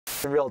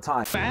in real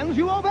time. Fans,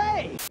 you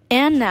obey!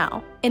 And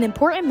now, an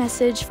important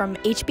message from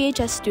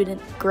HBHS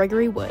student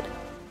Gregory Wood.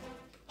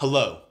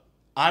 Hello,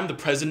 I'm the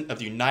President of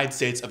the United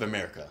States of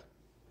America.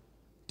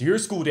 Do your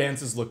school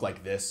dances look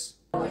like this?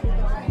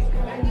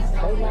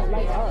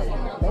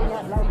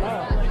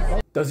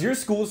 Does your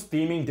school's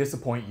theming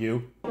disappoint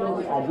you?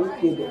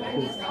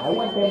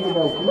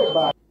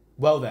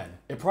 Well then,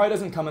 it probably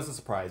doesn't come as a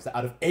surprise that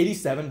out of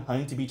 87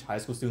 Huntington Beach High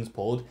School students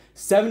polled,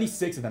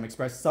 76 of them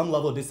expressed some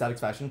level of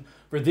dissatisfaction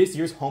for this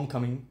year's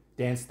homecoming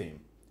dance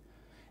theme.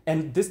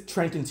 And this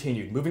trend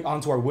continued, moving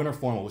on to our winter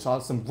formal, which saw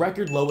some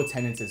record low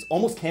attendances,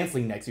 almost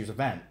canceling next year's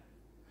event.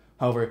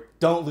 However,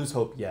 don't lose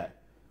hope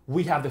yet.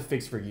 We have the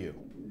fix for you.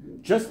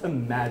 Just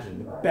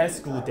imagine the best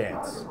school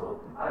dance.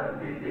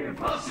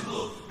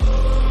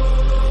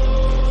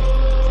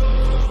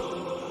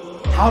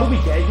 How do we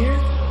get here?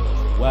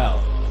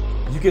 Well,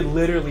 you could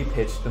literally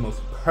pitch the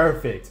most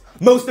perfect,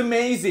 most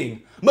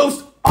amazing,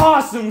 most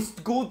awesome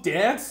school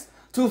dance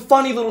to a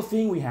funny little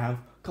thing we have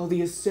called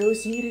the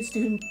Associated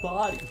Student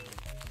Body.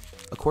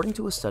 According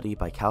to a study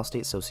by Cal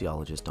State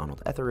sociologist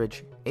Donald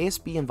Etheridge,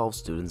 ASB-involved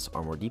students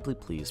are more deeply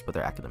pleased with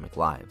their academic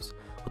lives,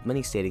 with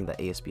many stating that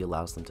ASB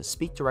allows them to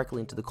speak directly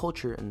into the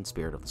culture and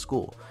spirit of the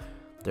school.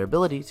 Their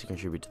ability to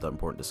contribute to the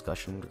important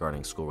discussion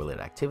regarding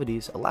school-related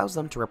activities allows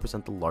them to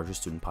represent the larger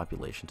student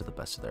population to the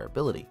best of their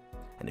ability.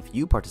 And if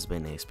you participate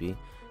in ASB,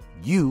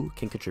 you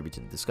can contribute to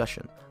the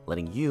discussion,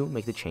 letting you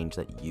make the change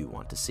that you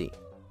want to see.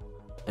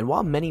 And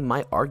while many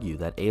might argue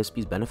that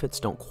ASB's benefits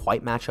don't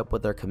quite match up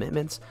with their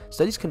commitments,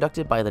 studies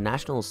conducted by the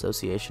National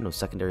Association of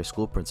Secondary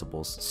School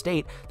Principals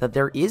state that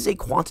there is a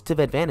quantitative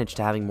advantage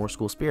to having more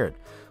school spirit,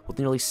 with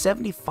nearly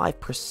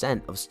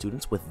 75% of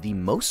students with the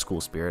most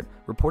school spirit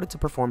reported to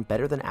perform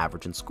better than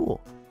average in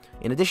school.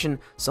 In addition,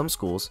 some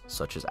schools,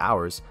 such as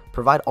ours,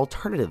 provide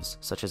alternatives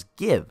such as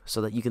Give so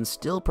that you can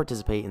still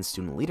participate in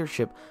student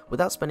leadership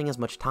without spending as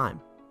much time.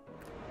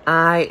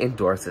 I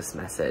endorse this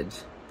message.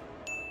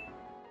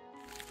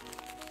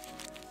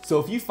 So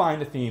if you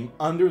find a theme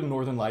under the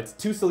Northern Lights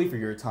too silly for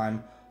your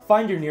time,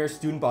 find your nearest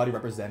student body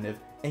representative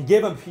and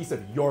give them a piece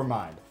of your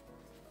mind.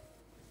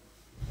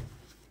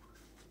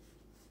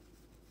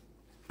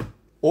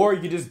 Or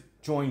you can just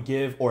join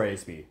Give or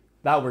ASB.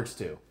 That works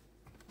too.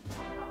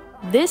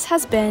 This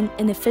has been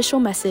an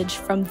official message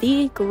from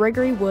the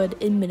Gregory Wood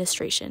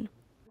administration.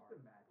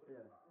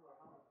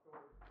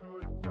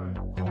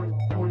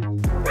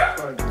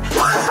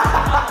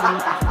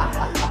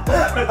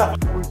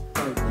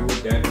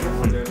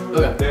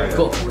 Okay,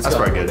 cool. That's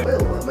probably good.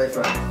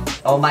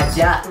 Oh my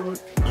god.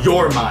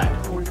 Your mind.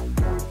 2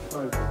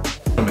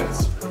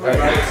 minutes.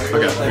 Okay, we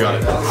got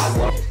it.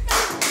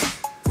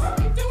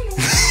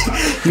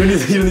 You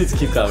don't need to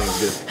keep coming. It's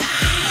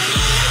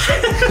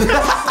good.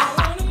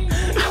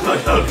 I'm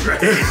so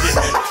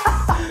crazy.